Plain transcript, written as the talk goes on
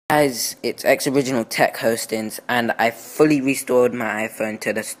Guys, it's xOriginalTechHosting, and I fully restored my iPhone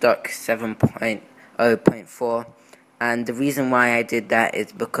to the stock 7.0.4, and the reason why I did that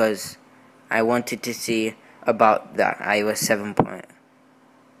is because I wanted to see about the iOS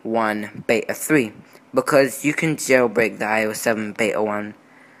 7.1 beta 3, because you can jailbreak the iOS 7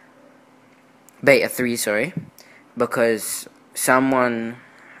 beta 3, sorry, because someone,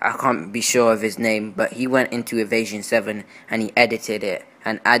 I can't be sure of his name, but he went into Evasion 7 and he edited it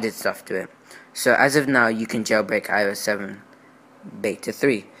and added stuff to it. So as of now, you can jailbreak iOS 7 beta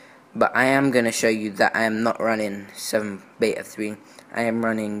 3. But I am going to show you that I am not running 7 beta 3. I am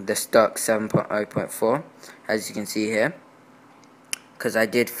running the stock 7.0.4, as you can see here, because I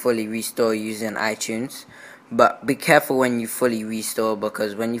did fully restore using iTunes. But be careful when you fully restore,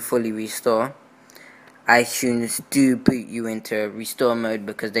 because when you fully restore, iTunes do boot you into restore mode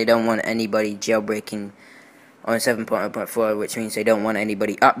because they don't want anybody jailbreaking on 7.0.4, which means they don't want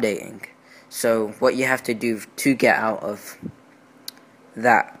anybody updating. So what you have to do to get out of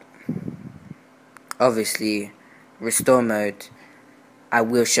that, obviously, restore mode, I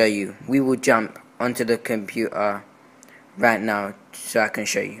will show you. We will jump onto the computer right now so I can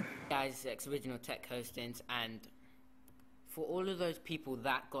show you. Guys, it's xOriginalTechHosting, and for all of those people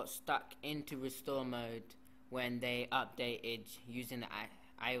that got stuck into restore mode when they updated using the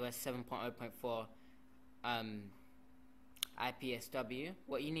iOS 7.0.4 IPSW,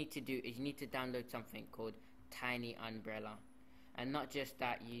 what you need to do is you need to download something called Tiny Umbrella. And not just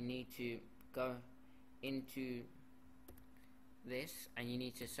that, you need to go into this and you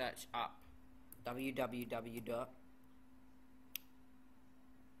need to search up www.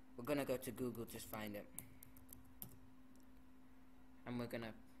 We're gonna go to Google to find it, and we're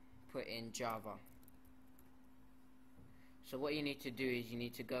gonna put in Java. So what you need to do is you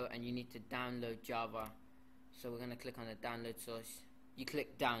need to go and you need to download Java. So we're gonna click on the download source. You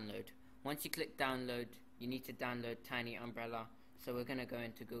click download. Once you click download, you need to download Tiny Umbrella. So we're gonna go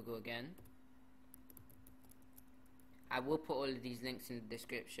into Google again. I will put all of these links in the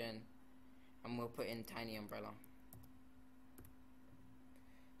description, and we'll put in Tiny Umbrella.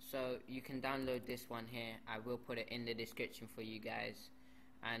 So you can download this one here. I will put it in the description for you guys.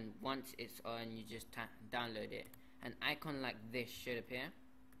 And once it's on, you just download it. An icon like this should appear.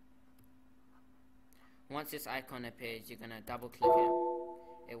 Once this icon appears, you're gonna double click it.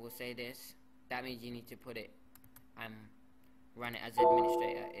 It will say this. That means you need to put it run it as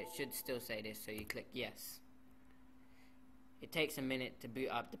administrator. It should still say this, so you click yes. It takes a minute to boot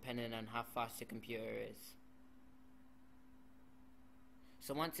up depending on how fast your computer is.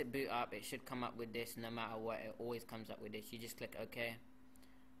 So once it boot up, it should come up with this. No matter what, it always comes up with this. You just click OK,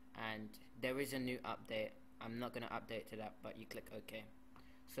 and there is a new update. I'm not going to update to that, but you click OK.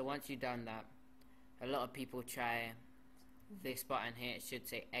 So once you've done that, a lot of people try this button here. It should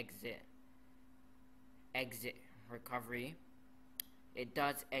say exit recovery. It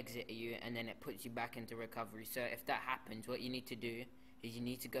does exit you, and then it puts you back into recovery. So if that happens, what you need to do is you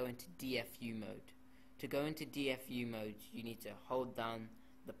need to go into DFU mode. To go into DFU mode, you need to hold down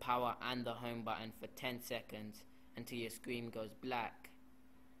the power and the home button for 10 seconds until your screen goes black,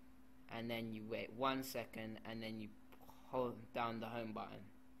 and then you wait 1 second, and then you hold down the home button.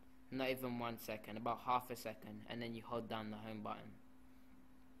 Not even 1 second, about half a second, and then you hold down the home button,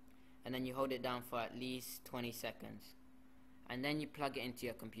 and then you hold it down for at least 20 seconds, and then you plug it into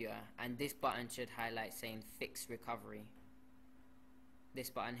your computer, and this button should highlight saying fix recovery. This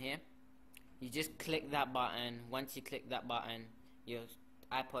button here, you just click that button. Once you click that button, your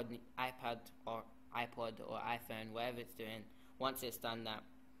iPad or iPod or iPhone, whatever it's doing, once it's done that,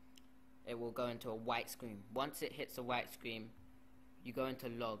 it will go into a white screen. Once it hits a white screen, you go into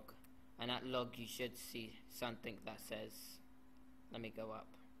log, and at log you should see something that says, let me go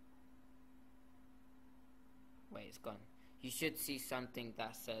up, wait, it's gone. You should see something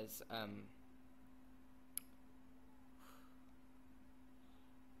that says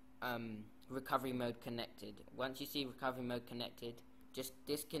recovery mode connected. Once you see recovery mode connected, just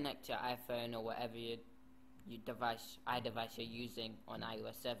disconnect your iPhone or whatever your device you're using on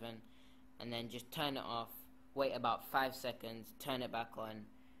iOS 7, and then just turn it off. Wait about 5 seconds, turn it back on,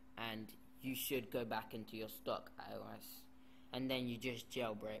 and you should go back into your stock iOS. And then you just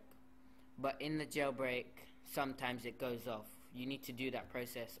jailbreak. But in the jailbreak, sometimes it goes off. You need to do that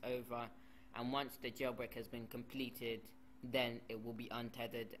process over, and once the jailbreak has been completed, then it will be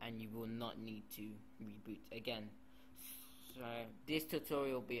untethered and you will not need to reboot again. So this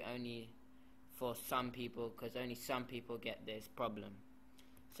tutorial will be only for some people, because only some people get this problem.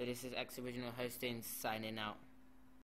 So this is xOriginalHosting signing out.